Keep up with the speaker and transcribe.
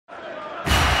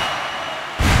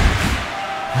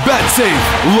BetSafe.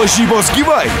 Lažybos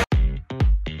gyvai.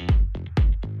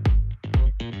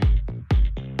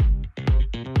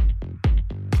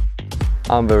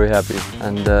 I'm very happy,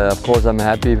 and of course I'm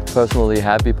personally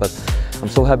happy, but I'm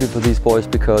so happy for these boys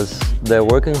because they're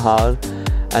working hard,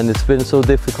 and it's been so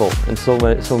difficult in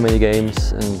so many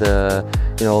games, and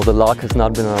you know, the luck has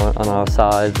not been on our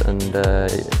side, and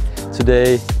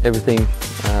today everything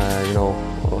you know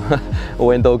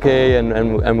went okay,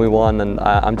 and we won, and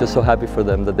I'm just so happy for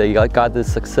them that they got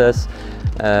this success,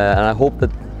 and I hope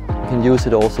that we can use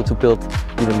it also to build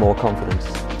even more confidence.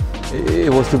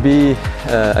 It was to be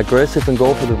aggressive and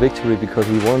go for the victory because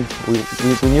we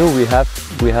knew we had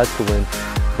to win,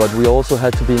 but we also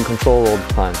had to be in control all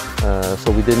the time.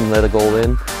 So we didn't let a goal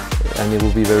in, and it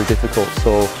would be very difficult.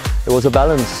 So it was a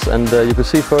balance, and you could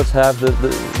see first half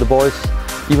the boys,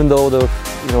 even though there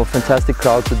were fantastic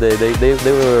crowd today, they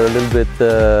were a little bit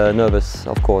nervous.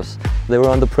 Of course, they were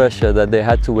under pressure that they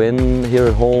had to win here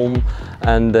at home,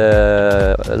 and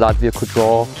Latvia could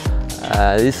draw.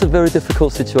 It's a very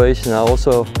difficult situation. I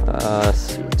also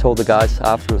told the guys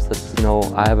afterwards that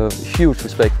I have a huge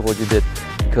respect for what you did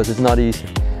because it's not easy.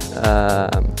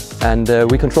 And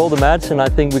we controlled the match, and I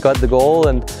think we got the goal.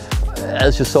 And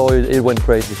as you saw, it went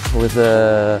crazy with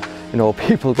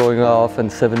people going off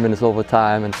and 7 minutes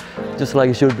overtime, and just like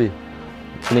it should be,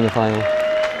 winning a final.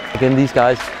 Again, these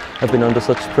guys have been under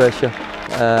such pressure.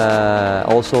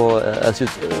 Also, as you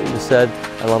said,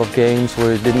 a lot of games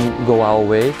where it didn't go our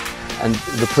way. And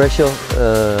the pressure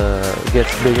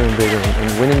gets bigger and bigger,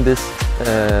 and winning this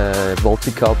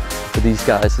Baltic Cup for these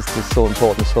guys is just so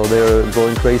important. So they're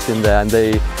going crazy in there, and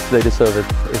they deserve it,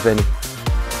 if any.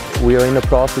 We are in a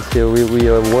process here. We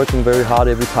are working very hard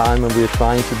every time, and we are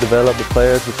trying to develop the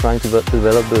players. We're trying to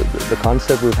develop the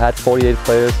concept. We've had 48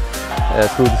 players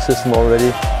through the system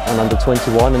already, and under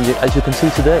 21. And as you can see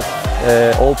today,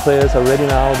 all players are ready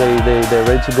now. They're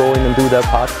ready to go in and do their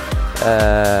part.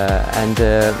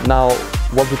 Now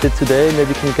what we did today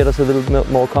maybe can get us a little bit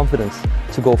more confidence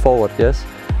to go forward, yes?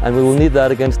 And we will need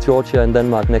that against Georgia and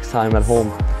Denmark next time at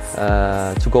home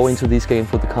to go into these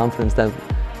games with the confidence that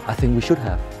I think we should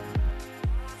have.